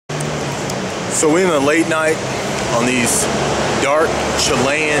So we're in a late night on these dark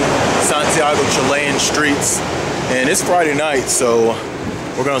Chilean, Santiago Chilean streets, and it's Friday night, so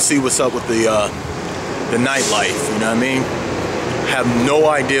we're gonna see what's up with the nightlife. You know what I mean? Have no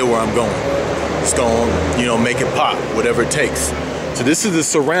idea where I'm going. Just gonna, you know, make it pop, whatever it takes. So this is the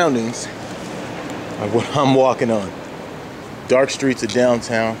surroundings of what I'm walking on. Dark streets of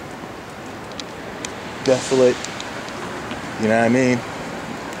downtown, desolate. You know what I mean?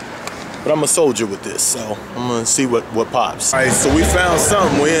 But I'm a soldier with this, so I'm gonna see what pops. All right, so we found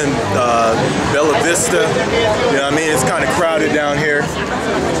something. We're in Bellavista. You know what I mean? It's kind of crowded down here.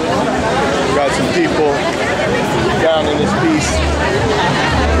 Got some people down in this piece.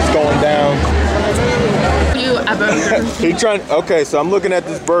 It's going down. You a burger? He trying. Okay, so I'm looking at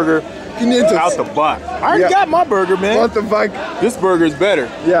this burger out the box. I already got my burger, man. What the fuck? This burger is better.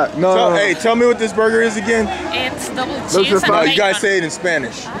 Yeah, no. Hey, tell me what this burger is again. It's double cheese and No, you bacon. guys say it in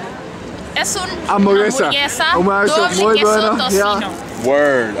Spanish. Es un hamburguesa. doble queso tocino.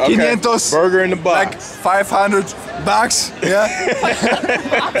 Word. Okay. 500. Burger in the box. Like 500 bucks. Yeah.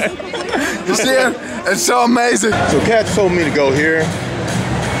 You see it? It's so amazing. So Kat told me to go here.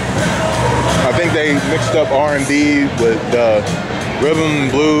 I think they mixed up R&B with rhythm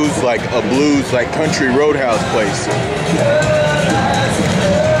and blues, like a blues, like country roadhouse place.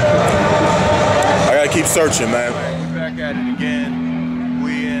 I gotta keep searching, man. Back at it again.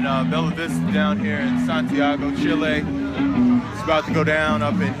 We in Bellavista down here in Santiago, Chile. It's about to go down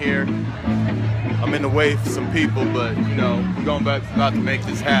up in here. I'm in the way for some people, but you know, we're going back, about to make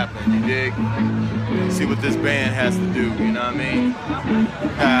this happen, you dig? See what this band has to do, you know what I mean?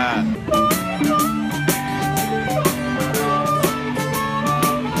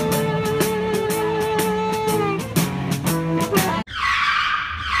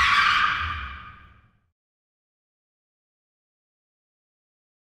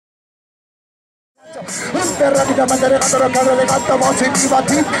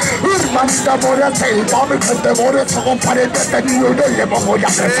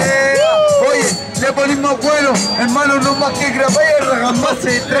 Oye, le ponemos bueno, hermano, no más que grabar y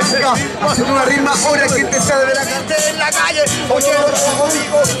regambarse 3K. Hacer una rima ahora que te sale de la cantera en la calle. Oye,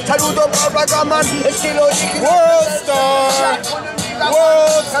 conmigo, saludo para Gaman, el que lo dije. World Star!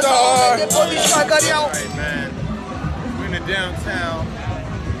 World Star! Alright, man. We're in the downtown.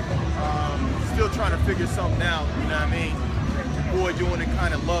 Still trying to figure something out, you know what I mean? Your boy doing it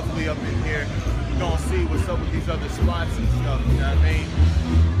kind of lovely up in here. We're gonna see what's up with these other spots and stuff, you know what I mean?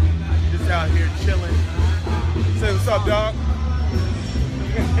 Just out here chilling. Say what's up, dog?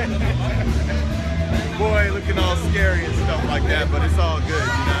 Boy looking all scary and stuff like that, but it's all good, you know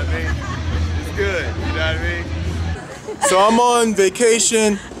what I mean? It's good, you know what I mean? So I'm on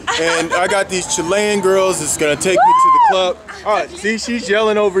vacation and I got these Chilean girls that's gonna take me to the club. All right, see, she's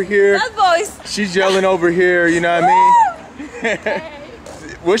yelling over here. That voice. She's yelling over here, you know what I mean?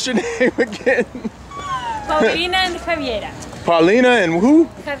 What's your name again? Paulina and Javiera. Paulina and who?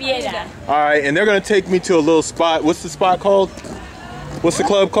 Javiera. All right, and they're gonna take me to a little spot. What's the spot called? What's the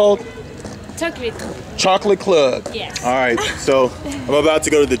club called? Chocolate. Chocolate Club. Yes. All right, so I'm about to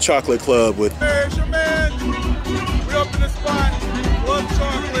go to the Chocolate Club with. There's your man. We up in the spot. Love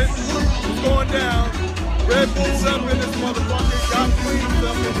chocolate. It's going down. Red Bull's up in this motherfucker. Got queens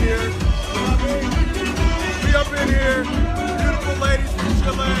up in here. We up in here. Beautiful ladies from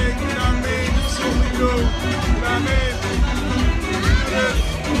Chile. You know what I mean? This is what we do. You know what I mean? This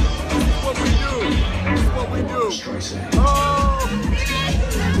is what we do. This is what we do. Oh.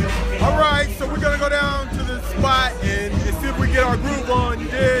 All right, so we're gonna go down to the spot and see if we get our groove on. You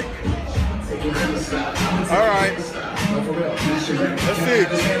dig? All right. Let's see.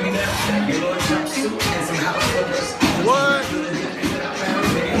 What?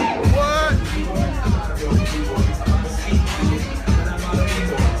 What?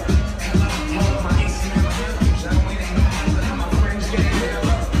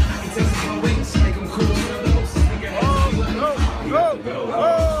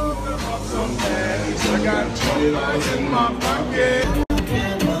 I got $20 in my pocket.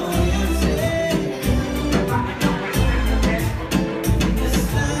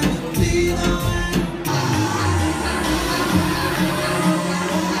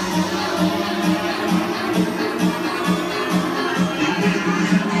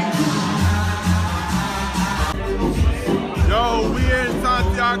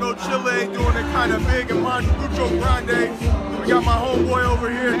 Santiago, Chile, doing it kind of big and mucho grande. We got my homeboy over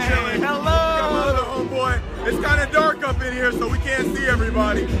here chilling. Hello! We got my other homeboy. It's kind of dark up in here, so we can't see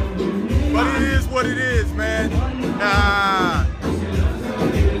everybody. But it is what it is, man.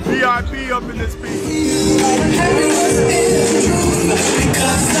 VIP up in this piece.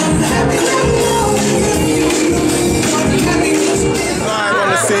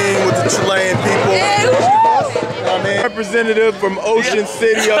 representative from Ocean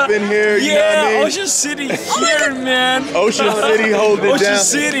City up in here. You know what I mean? Ocean City here, man. Ocean City holding it down. Ocean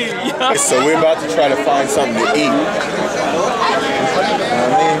City. Yeah. So we're about to try to find something to eat. You know what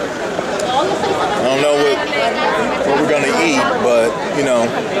I mean? I don't know what we're gonna eat, but you know,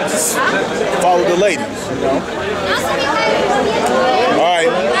 just follow the ladies. You know. All right.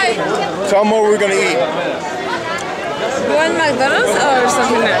 Tell them what we're gonna eat. You want McDonald's or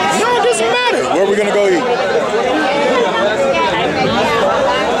something else? No, it doesn't matter. Where are we gonna go eat?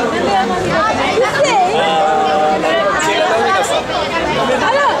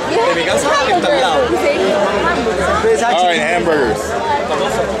 All right, hamburgers.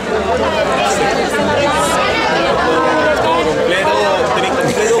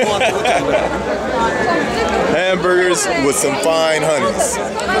 Hamburgers with some fine honeys.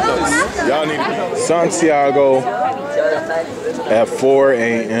 Y'all need Santiago at 4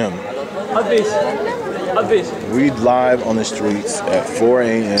 a.m. We live on the streets at 4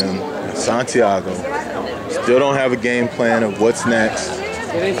 a.m. in Santiago. Still don't have a game plan of what's next.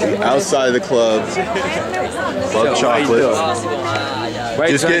 We outside of the clubs. Love chocolate.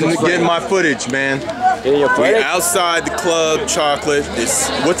 Just getting my footage, man. We outside the club, chocolate.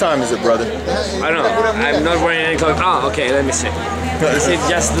 What time is it, brother? I don't know. I'm not wearing any clothes. Oh, okay. Let me see. Is it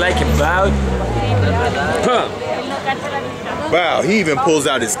just like about? Wow, he even pulls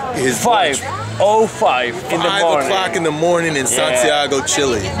out his 5:05 in the morning. 5 o'clock in the morning in Santiago,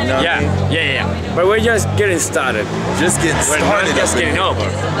 Chile. You know what I mean? Yeah. But we're just getting started. We're not just getting over.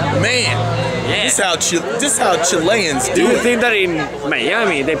 Man, this is how Chileans do you it. think that in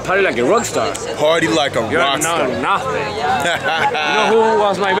Miami they party like a rock star? Party like a rock star. Nothing. You know who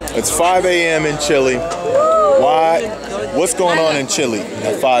was my? It's 5 a.m. in Chile. Why? What's going on in Chile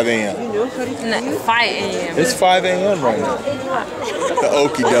at 5 a.m.? 5 a.m. It's 5 a.m. right now. The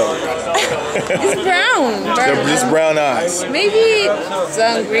okie doke. It's brown. Just brown eyes. Maybe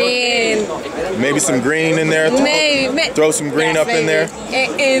some green. Maybe some green in there. Maybe. Throw some green up in there.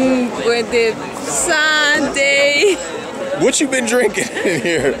 And with the Sunday. What you been drinking in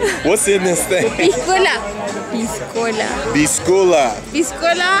here? What's in this thing? Piscola. Biscola.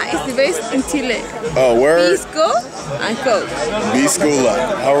 Piscola is the best in Chile. Oh, word? Pisco and Coke. Biscola.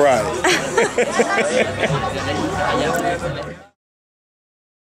 All right.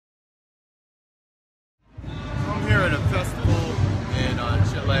 I'm here at a festival in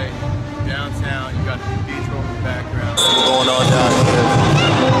Chile, downtown. You got the cathedral in the background. What's going on down here?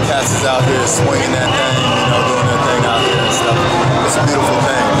 Cats is out here swinging that thing, you know, doing their thing out here and stuff. It's a beautiful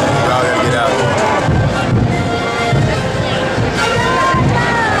thing, man. Y'all gotta get out here.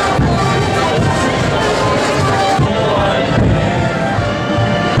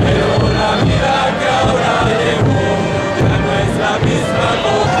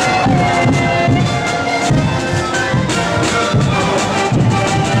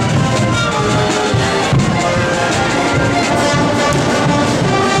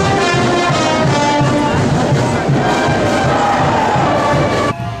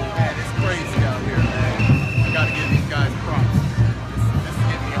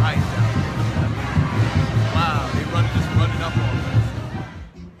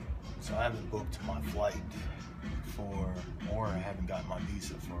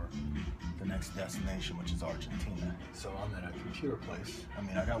 Destination, which is Argentina. So I'm at a computer place. I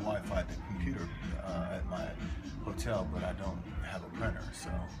mean, I got Wi-Fi at the computer at my hotel, but I don't have a printer. So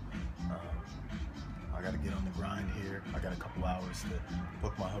I got to get on the grind here. I got a couple hours to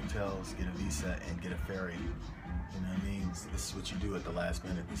book my hotels, get a visa, and get a ferry. You know what I mean? This is what you do at the last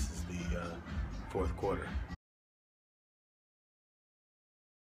minute. This is the fourth quarter.